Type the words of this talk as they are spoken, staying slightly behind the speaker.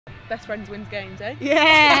best friends wins games, eh?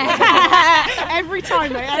 Yeah! Every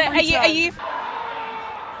time, mate. Every time. Are you?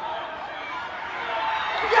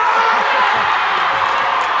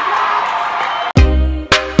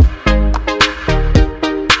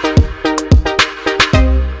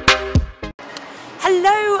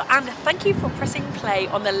 Hello and thank you for pressing play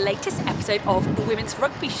on the latest episode of the Women's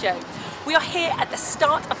Rugby Show. We are here at the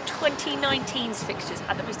start of 2019's fixtures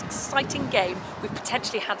and the most exciting game we've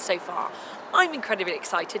potentially had so far. I'm incredibly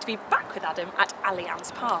excited to be back with Adam at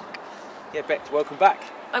Allianz Park. Yeah, Beck, welcome back.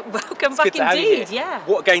 Welcome It's back good to have you indeed, here. yeah.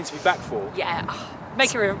 What a game to be back for. Yeah,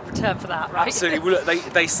 make a return for that, right? Absolutely. Well,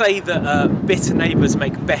 look, they say that bitter neighbours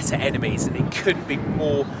make better enemies, and it couldn't be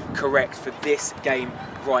more correct for this game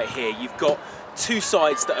right here. You've got two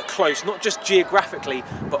sides that are close, not just geographically,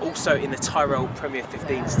 but also in the Tyrrell Premier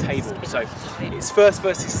 15s table. So it's first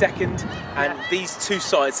versus second, and these two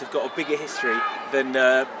sides have got a bigger history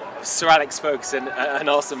than Sir Alex Ferguson and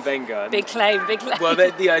Arsene Wenger. Big claim, big claim. Well,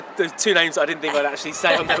 the two names I didn't think I'd actually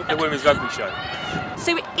say on the Women's Rugby Show.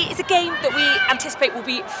 So it is a game that we anticipate will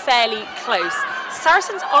be fairly close.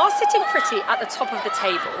 Saracens are sitting pretty at the top of the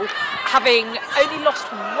table, having only lost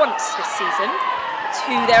once this season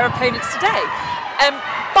to their opponents today.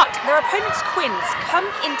 But their opponents, Quins, come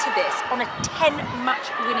into this on a 10-match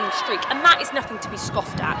winning streak, and that is nothing to be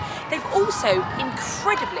scoffed at. They've also,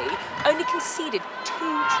 incredibly, only conceded 2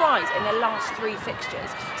 tries in their last 3 fixtures.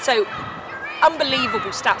 So,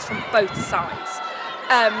 unbelievable stats from both sides.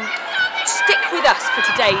 Stick with us for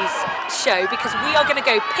today's show because we are going to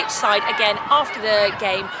go pitch side again after the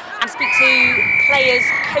game and speak to players,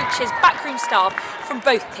 coaches, backroom staff from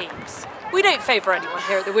both teams. We don't favour anyone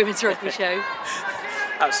here at the Women's Rugby Show.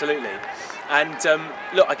 Absolutely. And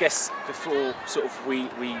look, I guess before sort of we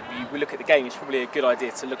look at the game, it's probably a good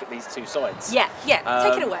idea to look at these two sides. Yeah,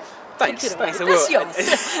 take it away. Thanks. Take it away. Thanks. I That's will.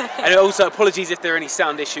 yours. And also, apologies if there are any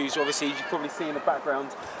sound issues. Obviously, as you can probably see in the background,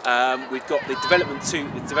 we've got the development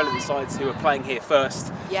sides who are playing here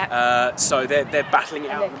first. Yeah. So they're battling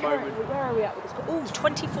it out at the moment. Where are we at with this? Oh,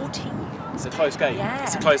 2014. It's a close game. Yeah.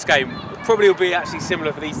 It's a close game. Probably will be actually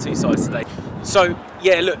similar for these two sides today. So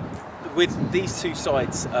yeah, look, with these two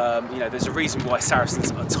sides, you know, there's a reason why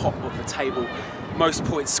Saracens are top of the table. Most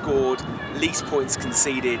points scored, least points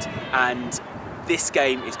conceded, and this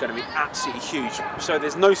game is going to be absolutely huge. So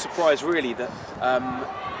there's no surprise really that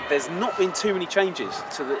there's not been too many changes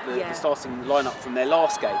to the starting lineup from their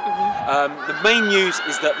last game. The main news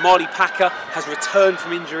is that Marlie has returned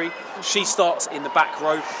from injury. She starts in the back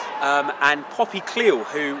row, and Poppy Cleall,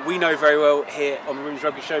 who we know very well here on the Women's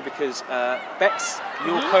Rugby Show because Bex,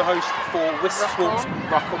 your co-host for Wisp Sports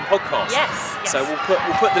Rachael podcast. Yes. So we'll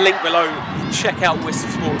put the link below. Check out Wisp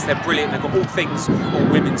Sports; they're brilliant. They've got all things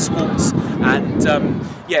all women's sports, and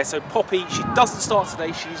yeah. So Poppy, she doesn't start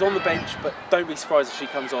today. She's on the bench, but don't be surprised if she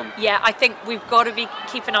comes on. Yeah, I think we've got to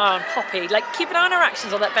keep an eye on Poppy. Like, keep an eye on her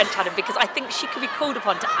actions on that bench, Adam, because I think she could be called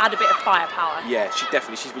upon to add a bit of firepower. Yeah,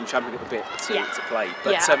 she's been champing at the bit to play.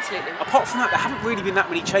 But absolutely. Apart from that, there haven't really been that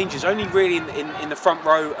many changes. Only really in the front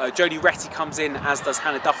row, Jodie Retty comes in, as does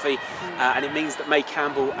Hannah Duffy, and it means that May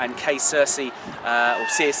Campbell and Kay Cersei, or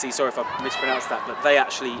Cersei, sorry if I mispronounced that, but they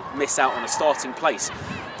actually miss out on a starting place.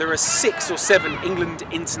 There are 6 or 7 England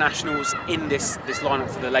internationals in this lineup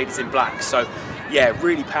for the ladies in black. So, yeah,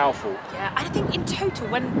 really powerful. Yeah, I think in total,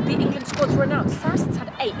 when the England squads were announced, Saracens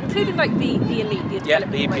had 8, including like the elite, the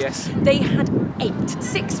development EPS. They had 8,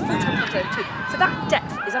 6 full-time players too. So that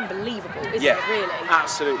depth is unbelievable, isn't it? Really?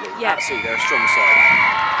 Absolutely. Yeah. Absolutely, they're a strong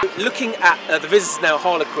side. Looking at the visitors now,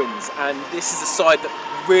 Harlequins, and this is a side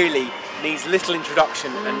that really needs little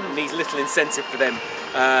introduction and needs little incentive for them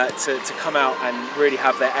to come out and really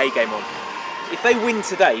have their A game on. If they win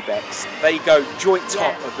today, Bex, they go joint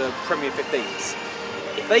top of the Premier 15s.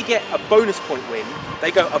 If they get a bonus point win,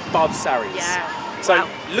 they go above Sarries. Yeah. So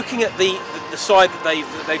looking at the side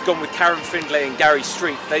that they've gone with Karen Findlay and Gary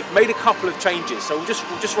Street, they've made a couple of changes. So we'll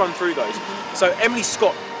just run through those. So Emily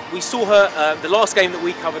Scott, we saw her the last game that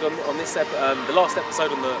we covered on this the last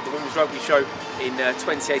episode on the Women's Rugby Show in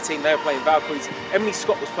 2018. They were playing Valkyries. Emily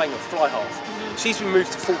Scott was playing a fly half. She's been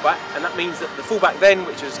moved to fullback, and that means that the fullback then,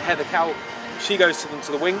 which was Heather Cowell, she goes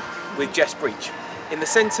to the wing with Jess Breach. In the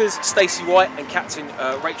centres, Stacey White and captain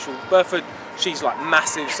Rachael Burford. She's like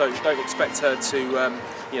massive, so don't expect her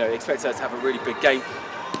to expect her to have a really big game.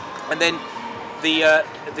 And then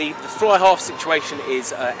the fly half situation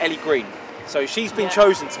is Ellie Green. So she's been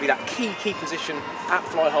chosen to be that key position at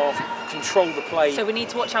fly half, control the play. So we need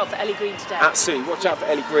to watch out for Ellie Green today. Absolutely, watch out for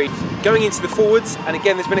Ellie Green. Going into the forwards, and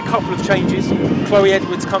again there's been a couple of changes. Chloe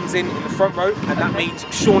Edwards comes in the front row, and that means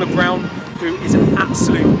Shauna Brown, who is an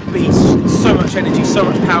absolute beast. So much energy, so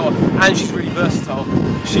much power, and she's really versatile.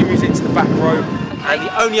 She moves into the back row. And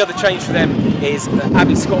the only other change for them is that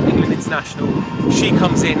Abby Scott, England international, she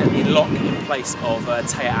comes in lock in place of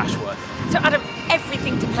Taya Ashworth. So Adam,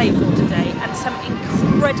 everything to play for today, and some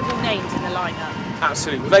incredible names in the lineup.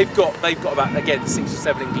 Absolutely. Well, they've got about, again, 6 or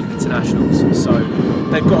 7 England internationals, so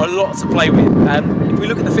they've got a lot to play with. If we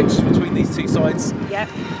look at the fixtures between these two sides,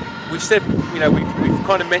 we've said, we've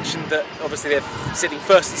kind of mentioned that obviously they're sitting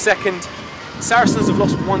first and second. Saracens have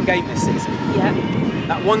lost 1 game this season.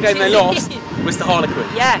 That 1 game they lost was the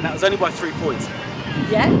Harlequins. And that was only by 3 points.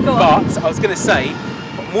 Go on. But I was going to say,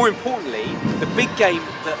 more importantly, the big game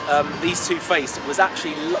that these two faced was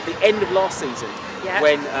actually the end of last season,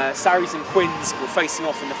 when Sarries and Quins were facing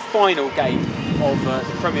off in the final game of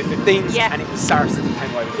the Premier 15s, and it was Saracens that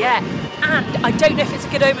came away with it. And I don't know if it's a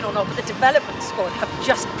good omen or not, but the development squad have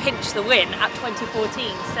just pinched the win at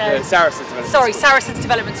 2014. So Saracens development squad. Saracens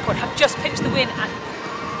development squad have just pinched the win at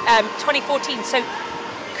 2014. So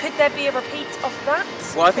could there be a repeat of that?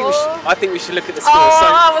 Well, I think we should look at the score.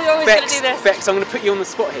 We're always going to do this. Bex, I'm going to put you on the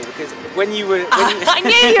spot here because when you were... I knew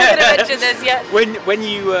you were going to mention this, When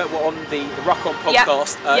you were on the Rachael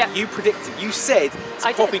podcast, you predicted, you said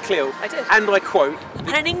to Poppy Cleall, and I quote... And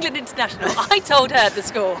an England international, I told her the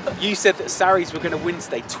score. You said that Sarries were going to win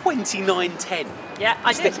today, 29-10. Yeah,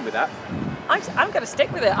 I did. Sticking with that? I'm going to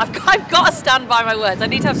stick with it. I've got to stand by my words. I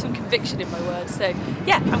need to have some conviction in my words. So,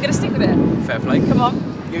 yeah, I'm going to stick with it. Fair play. Come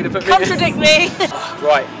on. You're going to put Contradict me.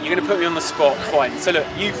 Right, you're going to put me on the spot. Fine. So look,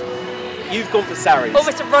 you've gone for Sarries.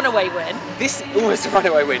 Almost a runaway win. Almost a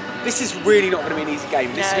runaway win. This is really not going to be an easy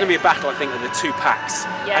game. This is going to be a battle, I think, of the 2 packs.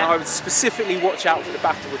 And I would specifically watch out for the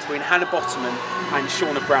battle between Hannah Botterman and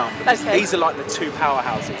Shauna Brown, because these are like the 2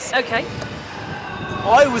 powerhouses. Okay.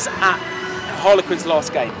 I was at Harlequins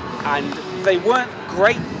last game, and they weren't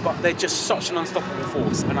great, but they're just such an unstoppable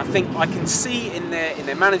force. And I think I can see in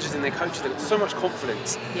their managers and their coaches, they've got so much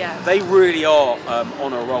confidence. They really are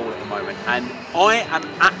on a roll at the moment. And I am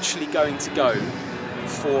actually going to go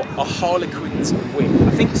for a Harlequins win.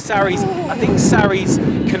 I think Sarries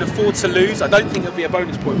can afford to lose. I don't think it'll be a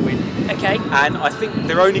bonus point win. Okay. And I think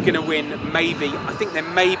they're only going to win I think there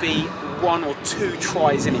may be 1 or 2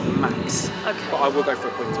 tries in it max. Okay. But I will go for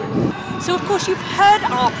a Quins win. So of course you've heard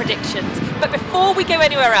our predictions, but before we go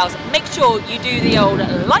anywhere else, make sure you do the old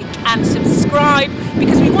like and subscribe,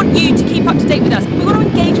 because we want you to keep up to date with us. We want to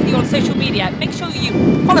engage with you on social media. Make sure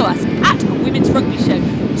you follow us at Women's Rugby Show,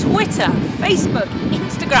 Twitter, Facebook,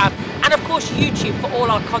 Instagram, and of course YouTube for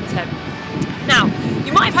all our content. Now,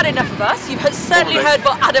 you might have had enough of us. You've certainly heard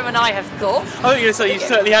what Adam and I have thought. Oh, you're going to say you've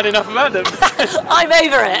certainly had enough of Adam. I'm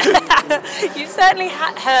over it. You've certainly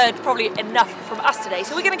heard probably enough from us today.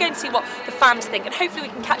 So we're going to go and see what the fans think, and hopefully we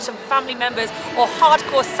can catch some family members or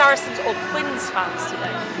hardcore Saracens or Quins fans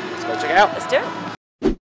today. Let's go check it out. Let's do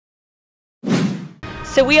it.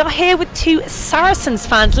 So we are here with 2 Saracens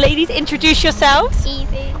fans. Ladies, introduce yourselves.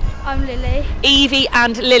 Evie. I'm Lily. Evie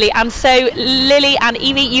and Lily. And so Lily and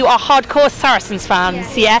Evie, you are hardcore Saracens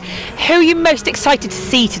fans, yeah? Who are you most excited to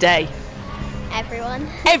see today? Everyone.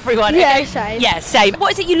 Everyone? Yeah, okay. same. Yeah, same.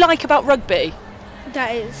 What is it you like about rugby?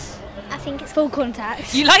 That is, I think it's full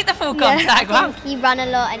contact. You like the full contact? Wow. You run a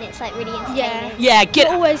lot and it's like really entertaining. Yeah, you're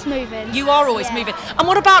always moving. You are always moving. And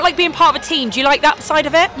what about like being part of a team? Do you like that side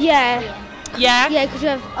of it? Yeah. Yeah? Yeah, because we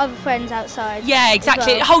have other friends outside. Yeah,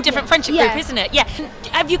 exactly. Well. A whole different friendship group, isn't it? Yeah.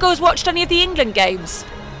 Have you guys watched any of the England games?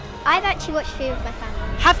 I've actually watched 2 with my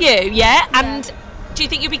family. Have you? Yeah. And do you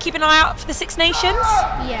think you'll be keeping an eye out for the 6 Nations?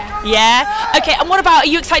 Yeah. Yeah? Okay, and what about, are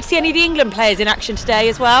you excited to see any of the England players in action today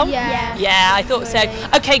as well? Yeah. Yeah, I thought so.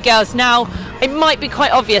 Okay, girls, now, it might be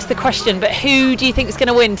quite obvious, the question, but who do you think is going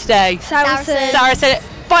to win today? Saracens.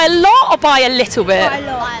 By a lot or by a little bit? By a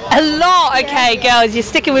lot. A lot, okay, girls, you're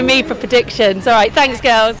sticking with me for predictions. All right, thanks,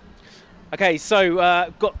 girls. Okay, so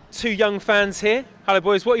got 2 young fans here. Hello,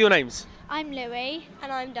 boys, what are your names? I'm Louie.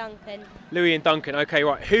 And I'm Duncan. Louie and Duncan, okay,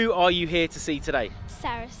 right. Who are you here to see today?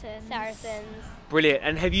 Saracens. Brilliant.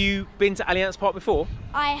 And have you been to Allianz Park before?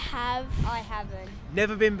 I have. I haven't.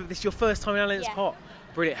 Never been, but this is your first time in Allianz Park?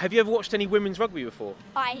 Brilliant. Have you ever watched any women's rugby before?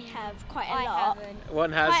 I have quite a lot.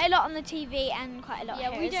 One has? Quite a lot on the TV and quite a lot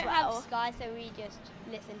here we as don't well. have Sky, so we just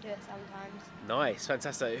listen to it sometimes. Nice,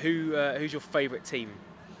 fantastic. Who's your favourite team?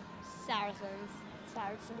 Saracens.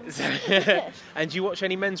 Saracens. And do you watch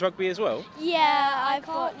any men's rugby as well? Yeah, I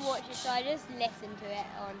can't watch it, so I just listen to it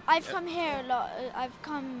on. I've come here a lot. I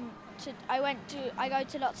go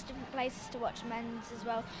to lots of different places to watch men's as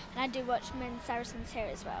well, and I do watch men's Saracens here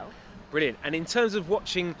as well. Brilliant. And in terms of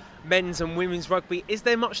watching men's and women's rugby, is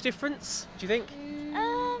there much difference, do you think?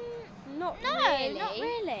 Not really. Not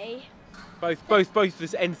really. Both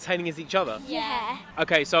as entertaining as each other? Yeah.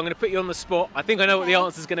 Okay, so I'm going to put you on the spot. I think I know what the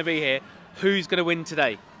answer's going to be here. Who's going to win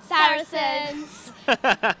today? Saracens.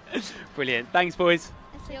 Brilliant. Thanks, boys.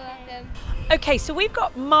 You're welcome. Okay, so we've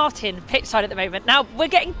got Martin pitchside at the moment. Now, we're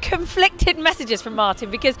getting conflicted messages from Martin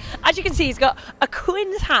because, as you can see, he's got a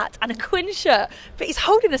Quins hat and a Quins shirt, but he's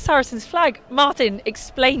holding the Saracens flag. Martin,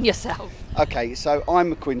 explain yourself. Okay, so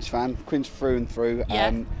I'm a Quins fan, Quins through and through.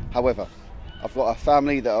 Yeah. However, I've got a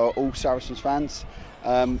family that are all Saracens fans.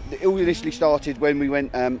 It all initially started when we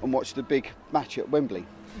went and watched the big match at Wembley.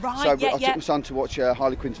 Right, So I took my son to watch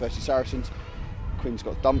Harlequins versus Saracens. Quins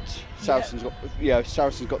got dumped. Saracens got the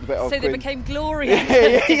better of So Quins. they became glorious.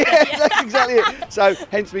 yeah, that's exactly it. So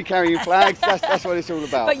hence me carrying flags. That's what it's all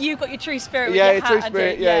about. But you've got your true spirit with yeah, your hat true and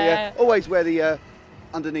spirit. Yeah. Always wear the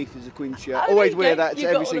underneath is a Quins shirt. Oh, Always there you wear go. that to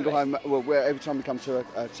You've every got all single of it. home. Well, every time we come to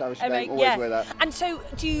a Saracen game, always wear that. And so,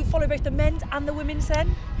 do you follow both the men's and the women's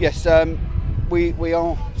then? Yes, we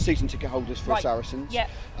are season ticket holders for Right. Saracens. Yeah.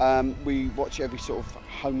 We watch every sort of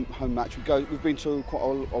home match. We've been to quite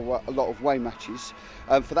a lot of away matches.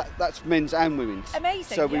 For that's men's and women's.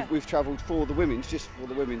 Amazing. So yeah. we've travelled for the women's. Just for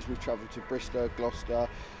the women's, we've travelled to Bristol, Gloucester,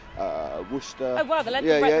 Worcester. Oh wow, the length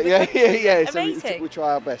Yeah. So Amazing. we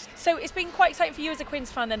try our best. So it's been quite exciting for you as a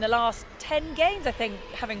Quins fan then, the last 10 games, I think,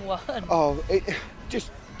 having won. Oh,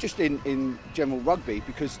 just in general rugby,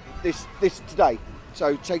 because this today.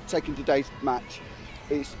 So taking today's match,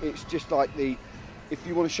 it's just like if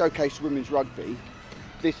you want to showcase women's rugby,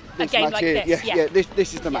 this game match like here, this, yeah.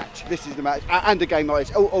 this is the match. This is the match, and a game like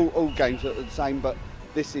this. All games are the same, but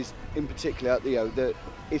this is in particular,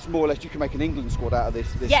 it's more or less you can make an England squad out of this.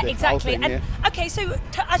 Yeah, whole exactly. thing And here. okay, so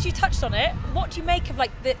as you touched on it, what do you make of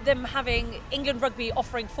like them having England Rugby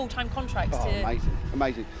offering full-time contracts? Oh,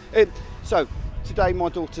 amazing. So today my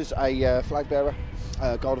daughter's a flag bearer.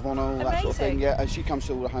 Guard of Honour, all that sort of thing, yeah, and she comes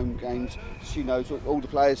to all the home games. She knows all the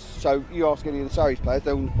players. So you ask any of the Sarries players,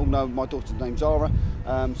 they'll all know my daughter's name's Zara.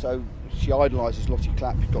 So she idolises Lottie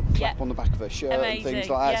Clapp. You've got Clapp on the back of her shirt and things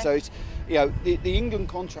like that. Yeah. So it's the England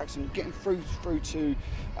contracts and getting through to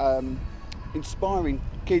inspiring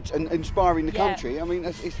kids and inspiring the country. I mean,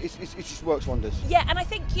 it just works wonders. Yeah, and I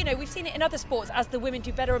think we've seen it in other sports as the women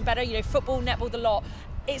do better and better. Football, netball, the lot.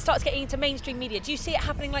 It starts getting into mainstream media. Do you see it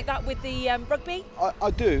happening like that with the rugby?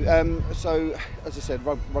 I do. So, as I said,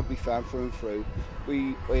 rugby fan through and through.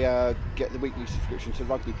 We get the weekly subscription to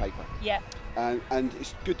Rugby paper. Yeah. And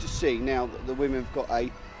it's good to see now that the women have got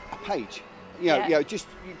a page.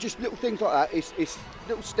 Just little things like that. It's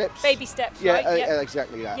little steps. Baby steps, yeah, right? Yeah,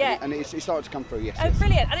 exactly that. Yeah. And it's starting to come through, yes. Oh,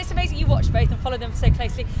 brilliant. And it's amazing you watch both and follow them so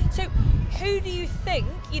closely. So who do you think,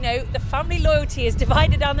 the family loyalty is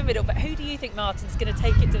divided down the middle, but who do you think, Martin's going to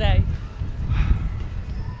take it today?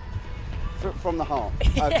 From the heart.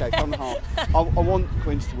 Okay, from the heart. I want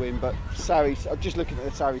Quins to win, but Sarries, I'm just looking at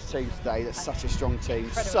the Sarries team today. That's such a strong team.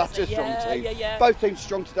 Such a strong team. Yeah. Both teams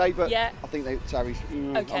strong today, but Yeah. I think Sarries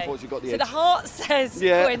unfortunately got the edge. So the heart says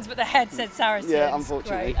Quins, but the head says Saracens. Yeah,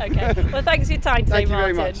 unfortunately. Great, okay. Well, thanks for your time today, Thank you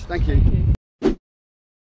Martin. very much. Thank you.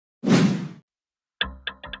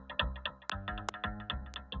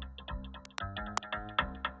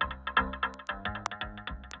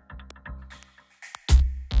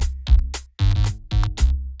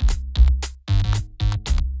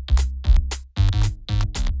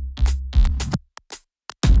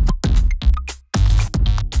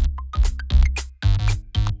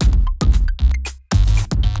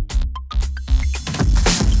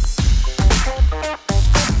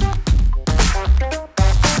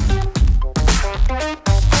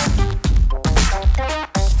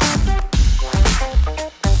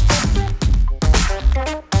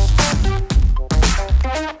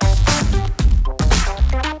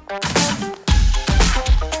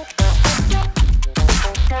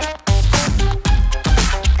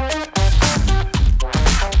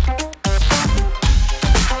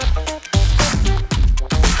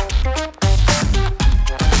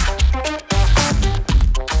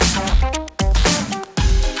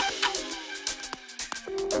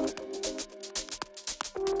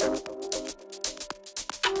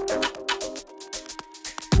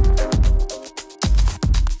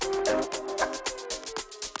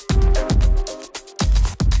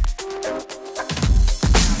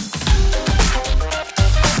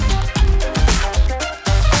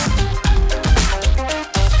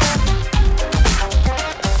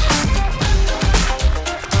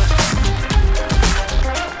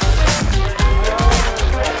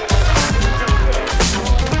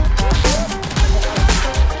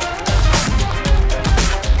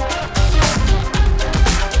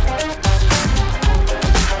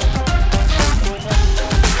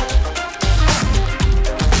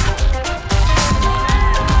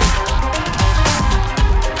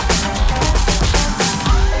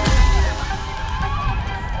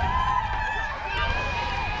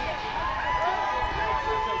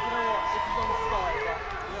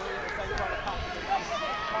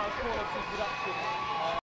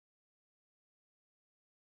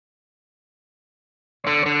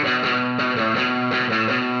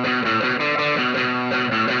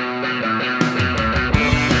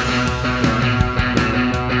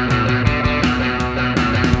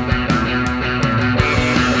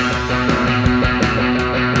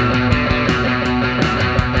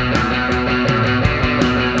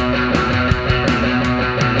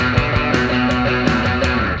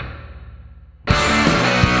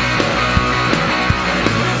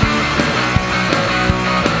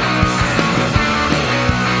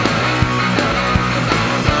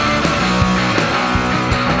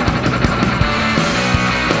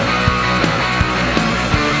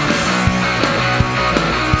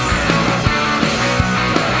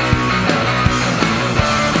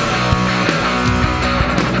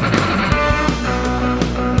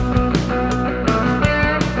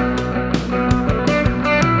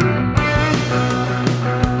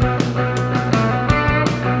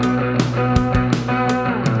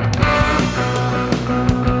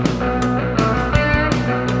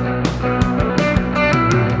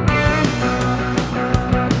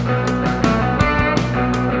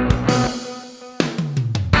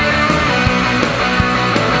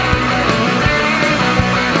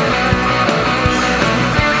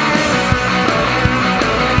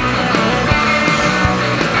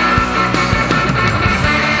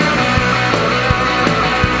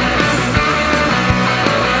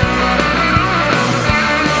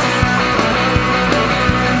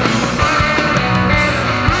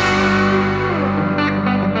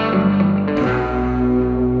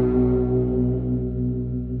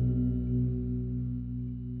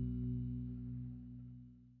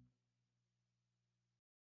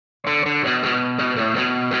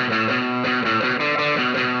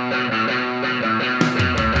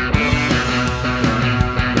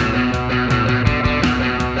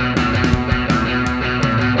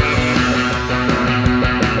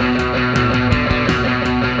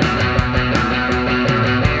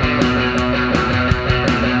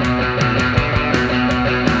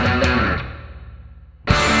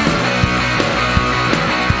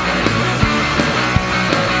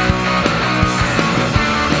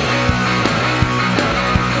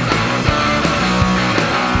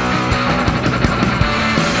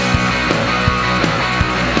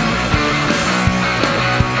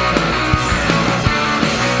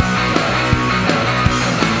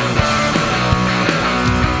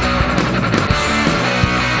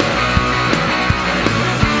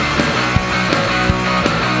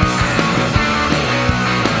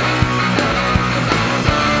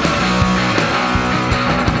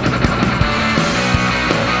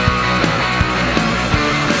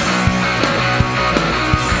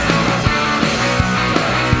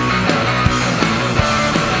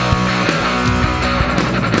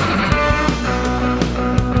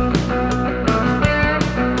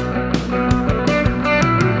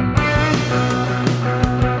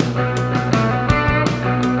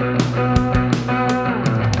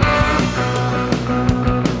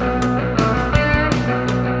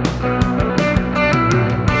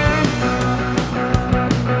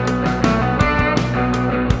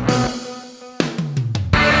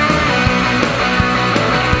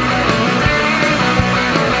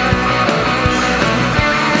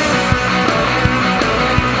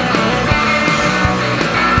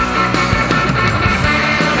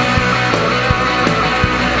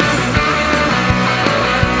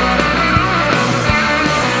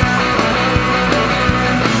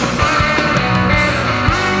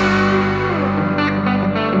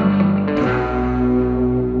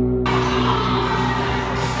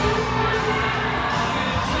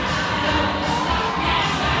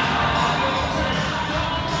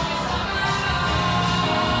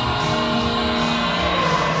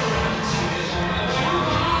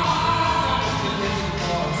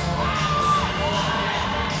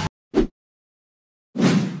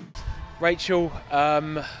 Rachael,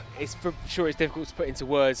 sure it's difficult to put into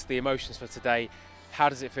words the emotions for today. How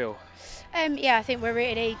does it feel? Yeah, I think we're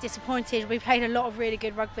really disappointed. We played a lot of really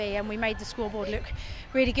good rugby and we made the scoreboard look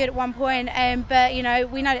really good at one point. But you know,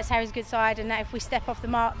 we know that Sarries is a good side, and that if we step off the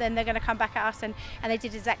mark, then they're going to come back at us, and they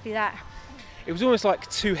did exactly that. It was almost like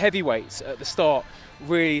two heavyweights at the start,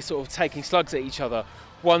 really sort of taking slugs at each other.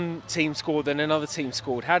 One team scored, then another team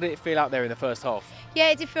scored. How did it feel out there in the first half?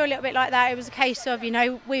 Yeah, it did feel a little bit like that. It was a case of, you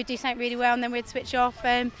know, we would do something really well and then we'd switch off,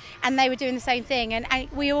 and they were doing the same thing. And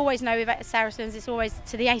we always know with Saracens, it's always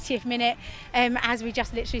to the 80th minute, as we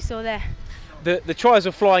just literally saw there. The tries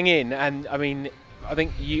were flying in, and I mean, I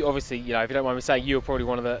think you obviously, you know, if you don't mind me saying, you were probably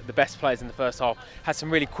one of the best players in the first half, had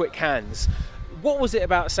some really quick hands. What was it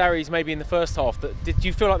about Sarries maybe in the first half that did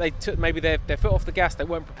you feel like they took maybe their foot off the gas, they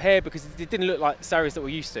weren't prepared, because it didn't look like Sarries that we're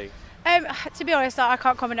used to? To be honest, I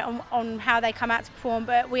can't comment on how they come out to perform,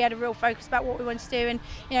 but we had a real focus about what we wanted to do, and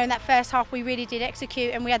you know, in that first half we really did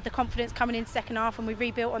execute, and we had the confidence coming into second half, and we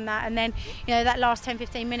rebuilt on that. And then, you know, that last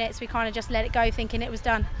 10-15 minutes we kind of just let it go, thinking it was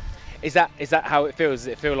done. Is that how it feels? Does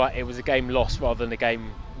it feel like it was a game lost rather than a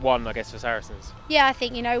game won, I guess, for Saracens? Yeah, I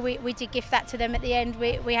think, you know, we did gift that to them at the end.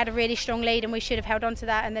 We had a really strong lead and we should have held on to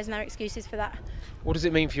that, and there's no excuses for that. What does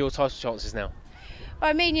it mean for your title chances now? Well,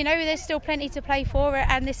 I mean, you know, there's still plenty to play for,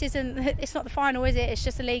 and it's not the final, is it? It's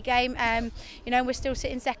just a league game. You know, we're still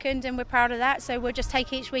sitting second and we're proud of that, so we'll just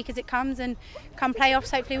take each week as it comes, and come playoffs,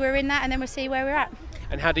 hopefully we're in that, and then we'll see where we're at.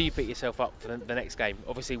 And how do you pick yourself up for the next game?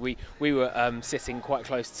 Obviously, we were sitting quite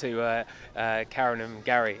close to Karen and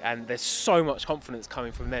Gary, and there's so much confidence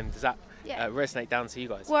coming from them. Does that resonate down to you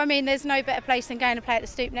guys? Well, I mean, there's no better place than going to play at the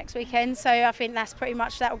Stoop next weekend, so I think that's pretty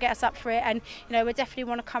much, that will get us up for it. And you know, we definitely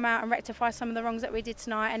want to come out and rectify some of the wrongs that we did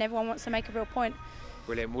tonight, and everyone wants to make a real point.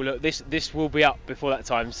 Brilliant. Well, look, this will be up before that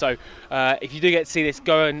time, so if you do get to see this,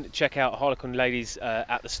 go and check out Harlequins Ladies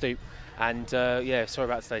at the Stoop. And yeah, sorry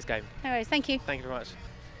about today's game. No worries, thank you. Thank you very much.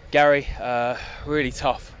 Gary, really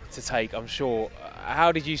tough to take, I'm sure.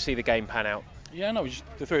 How did you see the game pan out? Yeah, no, we just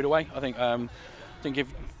threw it away. I think didn't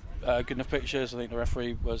give good enough pictures. I think the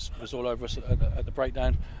referee was all over us at the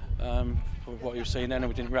breakdown for what he was seeing then, and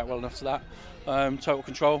we didn't react well enough to that. Total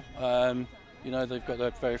control. You know, they've got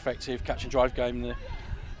a very effective catch and drive game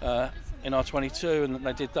in our 22, and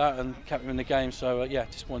they did that and kept them in the game. So yeah,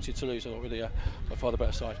 disappointed to lose. I thought really by far the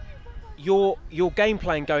better side. Your game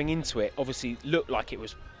plan going into it obviously looked like it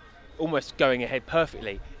was almost going ahead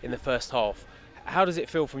perfectly in the first half. How does it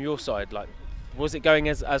feel from your side? Like, was it going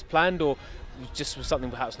as planned, or just was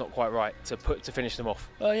something perhaps not quite right to finish them off?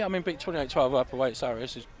 Yeah, I mean, beat 28-12 up away at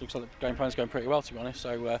Sarries. It looks like the game plan's going pretty well, to be honest.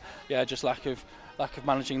 So yeah, just lack of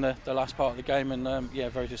managing the last part of the game, and yeah,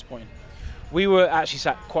 very disappointing. We were actually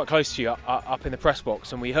sat quite close to you up in the press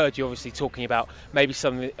box, and we heard you obviously talking about maybe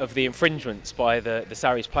some of the infringements by the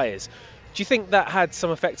Sarries players. Do you think that had some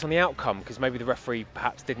effect on the outcome, because maybe the referee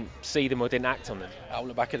perhaps didn't see them or didn't act on them? I'll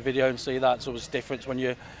look back at the video and see that. It's always a difference when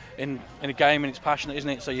you're in a game and it's passionate, isn't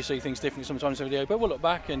it? So you see things differently sometimes in the video. But we'll look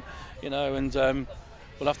back and, you know, and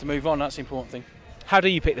we'll have to move on. That's the important thing. How do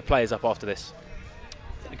you pick the players up after this?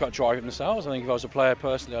 They've got to drive it themselves. I think if I was a player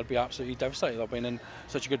personally, I'd be absolutely devastated. I've been in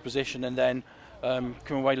such a good position and then come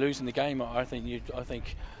away losing the game. I think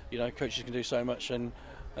you know, coaches can do so much, and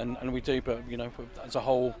we do. But you know, as a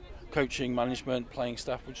whole, coaching, management, playing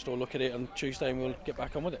staff, we'll just all look at it on Tuesday and we'll get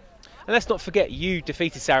back on with it. And let's not forget, you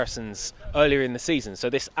defeated Saracens earlier in the season, so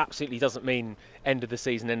this absolutely doesn't mean end of the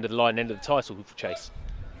season, end of the line, end of the title chase.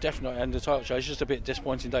 Definitely end of the title chase. It's just a bit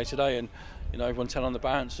disappointing day today, and you know, everyone 10 on the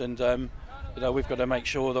bounce, and you know, we've got to make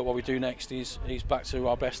sure that what we do next is back to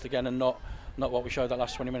our best again, and not what we showed that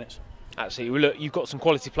last 20 minutes. Absolutely. Well, look, you've got some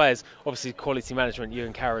quality players, obviously quality management, you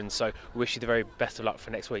and Karen, so we wish you the very best of luck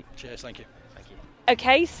for next week. Cheers, thank you.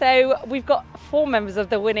 Okay, so we've got 4 members of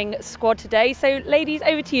the winning squad today. So, ladies,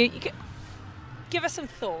 over to you. Give us some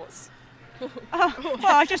thoughts. Well,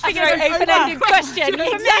 I just think it's an open-ended question. For me,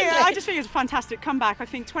 I just think it's a fantastic comeback. I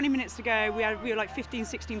think 20 minutes ago we were like 15,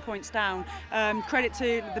 16 points down. Credit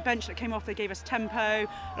to the bench that came off. They gave us tempo,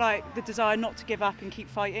 like the desire not to give up and keep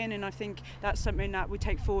fighting. And I think that's something that we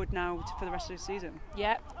take forward now for the rest of the season.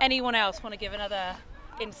 Yeah. Anyone else want to give another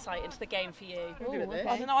insight into the game for you? Ooh, okay.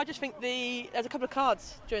 I don't know. I just think there's a couple of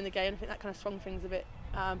cards during the game. I think that kind of swung things a bit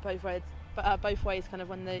both ways. But both ways, kind of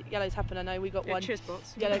when the yellows happen. I know we got one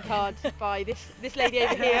yellow card by this lady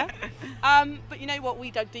over here. But you know what?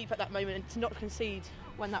 We dug deep at that moment, and to not concede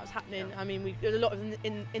when that was happening. I mean, there was a lot of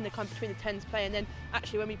in the kind of between the 10s play, and then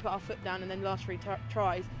actually when we put our foot down, and then last 3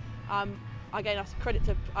 tries, again, that's credit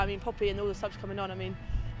to Poppy and all the subs coming on. I mean,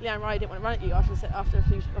 Leanne Riley didn't want to run at you after a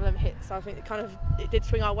few of them hits. So I think it did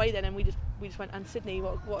swing our way then, and we just went. And Sydney,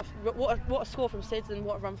 what a score from Sids, and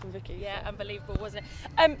what a run from Vicky. Yeah, unbelievable, wasn't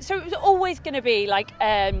it? So it was always going to be like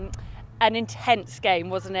an intense game,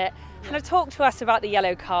 wasn't it? Kind of talk to us about the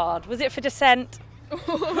yellow card. Was it for dissent?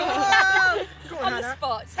 On the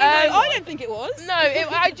spot. I don't think it was. No,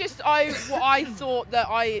 I thought that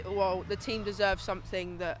the team deserved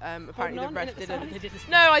something that apparently the ref didn't.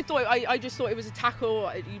 No, I just thought it was a tackle.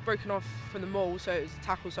 You'd broken off from the maul, so it was a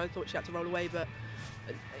tackle. So I thought she had to roll away, but.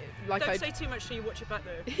 Don't say too much so you watch it back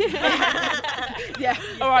though. Yeah,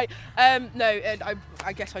 all right. No,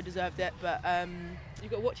 I guess I deserved it, but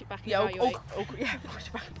you've got to watch it back and watch evaluate.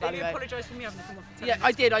 it back and Did you evaluate. apologise for me having to come off the Yeah,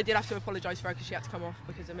 I did have to apologise for her because she had to come off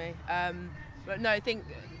because of me. But no, I think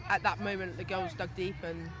at that moment the girls dug deep,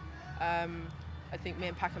 and I think me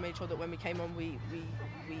and Packer made sure that when we came on we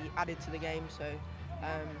added to the game. So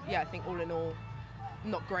I think all in all,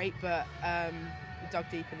 not great, but we dug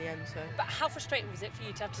deep in the end. So. But how frustrating was it for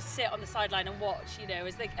you to have to sit on the sideline and watch? You know,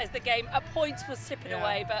 as the game at points was slipping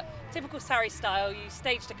away, but typical Sarries style, you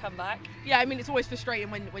staged a comeback. Yeah, I mean it's always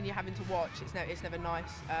frustrating when you're having to watch. It's never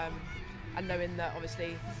nice. And knowing that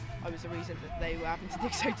obviously I was the reason that they were having to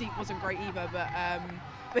dig so deep wasn't great either.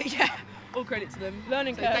 But yeah, all credit to them.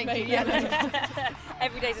 Learning curve, thank you.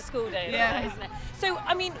 Every day's a school day, yeah, isn't it? So,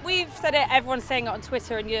 I mean, we've said it, everyone's saying it on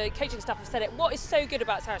Twitter, and your coaching staff have said it. What is so good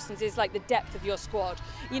about Saracens is like the depth of your squad,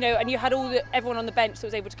 you know, and you had everyone on the bench that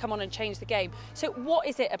was able to come on and change the game. So what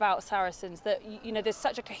is it about Saracens that, you know, there's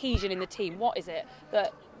such a cohesion in the team? What is it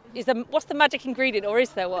that what's the magic ingredient, or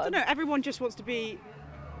is there one? I don't know, everyone just wants to be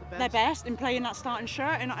their best in playing that starting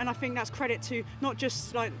shirt, and I think that's credit to not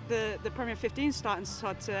just like the Premier 15 starting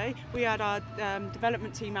side today. We had our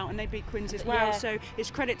development team out and they beat Quins as well, so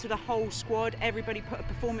it's credit to the whole squad. Everybody put a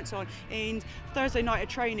performance on. And Thursday night of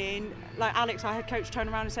training, like Alex, our head coach, turned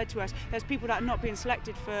around and said to us, there's people that are not being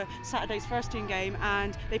selected for Saturday's first team game,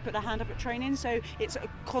 and they put their hand up at training. So it's a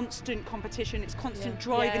constant competition, it's constant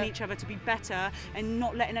driving each other to be better and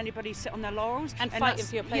not letting anybody sit on their laurels and fighting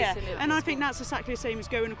for your place in it. And I think that's exactly the same as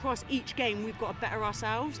going across each game. We've got to better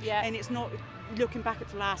ourselves, and it's not looking back at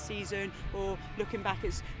the last season or looking back,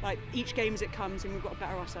 it's like each game as it comes, and we've got to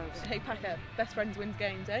better ourselves. Hey Packer, best friends wins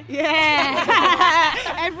games, eh? Yeah.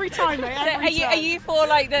 Every time, mate. Are you for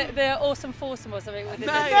like the awesome foursome or something?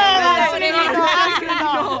 No,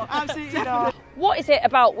 absolutely not. What is it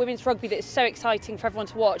about women's rugby that is so exciting for everyone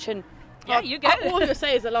to watch? And you go. All I'm going to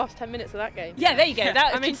say is the last 10 minutes of that game. Yeah, there you go.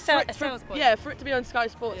 That, I mean, a sales point. Yeah, for it to be on Sky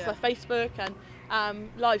Sports, like Facebook and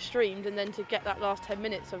live streamed, and then to get that last 10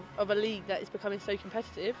 minutes of a league that is becoming so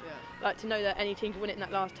competitive, like to know that any team can win it in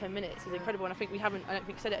that last 10 minutes is incredible. And I think I don't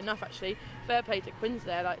think said it enough actually. Fair play to Quins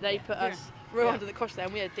there, like they put us real under the cosh there,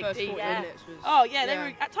 and we had to dig deep. They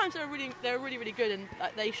were at times they were really good, and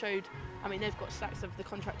like they showed. I mean, they've got stacks of the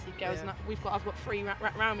contracted girls, and I've got 3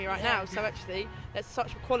 around me right now. So actually, there's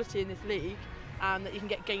such quality in this league. That you can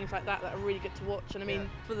get games like that are really good to watch, and I mean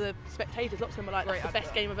for the spectators, lots of them are like, that's the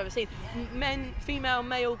best game I've ever seen. Female,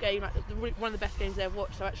 male game, like one of the best games they've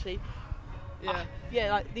watched. So actually,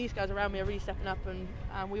 like these guys around me are really stepping up, and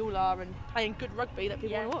we all are, and playing good rugby that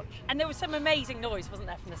people want to watch. And there was some amazing noise, wasn't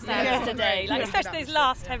there, from the stands today? Like especially those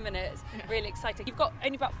last 10 minutes, really exciting. You've got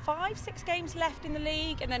only about 5-6 games left in the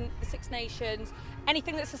league, and then the Six Nations.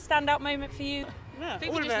 Anything that's a standout moment for you? I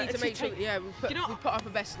think we just need to make sure we put up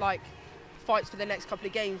our best fights for the next couple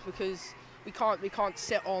of games, because we can't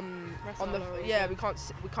sit on we can't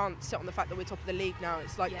sit on the fact that we're top of the league now.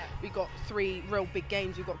 It's like we've got 3 real big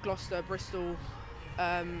games. We've got Gloucester, Bristol,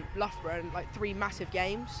 Loughborough, and like 3 massive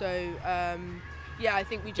games. So I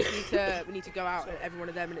think we just need to go out at every one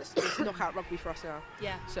of them, and it's knockout rugby for us now.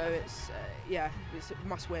 So it's a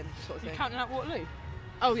must win sort of thing. You're counting out Waterloo?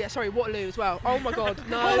 Oh yeah, sorry, Waterloo as well. Oh my God,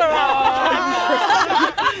 no.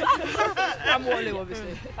 And Waterloo,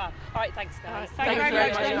 obviously. All right, thanks guys. Thank you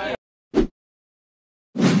very much.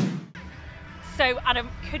 So Adam,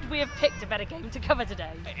 could we have picked a better game to cover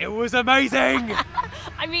today? It was amazing.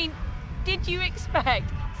 I mean, did you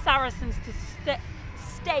expect Saracens to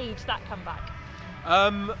stage that comeback?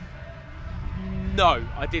 No,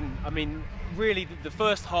 I didn't. I mean, really, the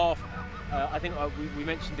first half. I think we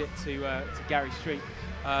mentioned it to Gary Street.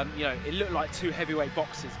 It looked like 2 heavyweight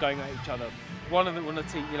boxers going at each other. One of the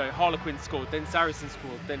team, Harlequins scored, then Saracens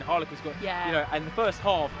scored, then Harlequins scored. And the first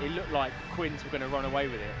half, it looked like Quins were going to run away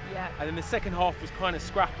with it. And then the second half was kind of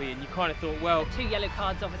scrappy, and you kind of thought, well, the 2 yellow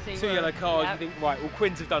cards, obviously. 2 yellow cards. You think, right, well,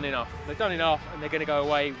 Quins have done enough. They've done enough, and they're going to go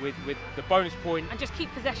away with the bonus point and just keep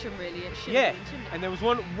possession. Really, it should. Yeah. And there was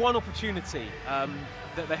one opportunity.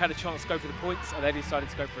 That they had a chance to go for the points, and they decided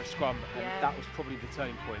to go for a scrum, and that was probably the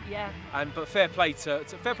turning point. But fair play to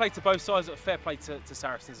So fair play to both sides, fair play to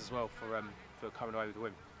Saracens as well for coming away with the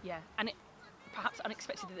win. Yeah, and it perhaps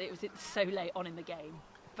unexpected that it was so late on in the game,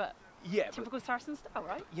 but yeah, typical Saracens style,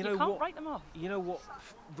 right? You know can't what, write them off. You know what?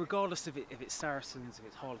 Regardless of if it's Saracens, if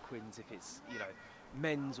it's Harlequins, if it's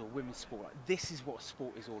men's or women's sport, this is what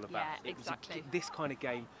sport is all about. Yeah, exactly. This kind of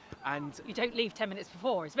game, and you don't leave 10 minutes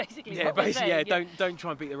before. It's basically yeah, what we're saying. Yeah. Don't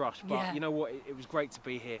try and beat the rush. But yeah. You know what? It was great to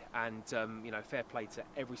be here, and fair play to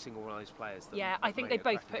every single one of those players. Yeah, I think they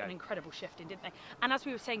both put an incredible shift in, didn't they? And as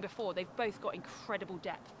we were saying before, they've both got incredible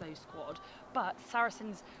depth, those squad. But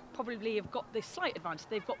Saracens probably have got this slight advantage.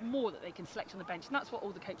 They've got more that they can select on the bench, and that's what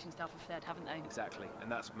all the coaching staff have said, haven't they? Exactly, and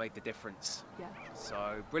that's made the difference. Yeah.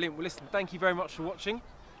 So brilliant. Well, listen, thank you very much for watching.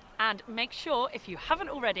 And make sure, if you haven't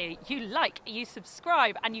already, you like, you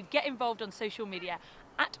subscribe, and you get involved on social media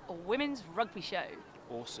at Women's Rugby Show.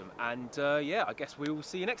 Awesome. And I guess we will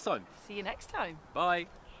see you next time. See you next time. Bye.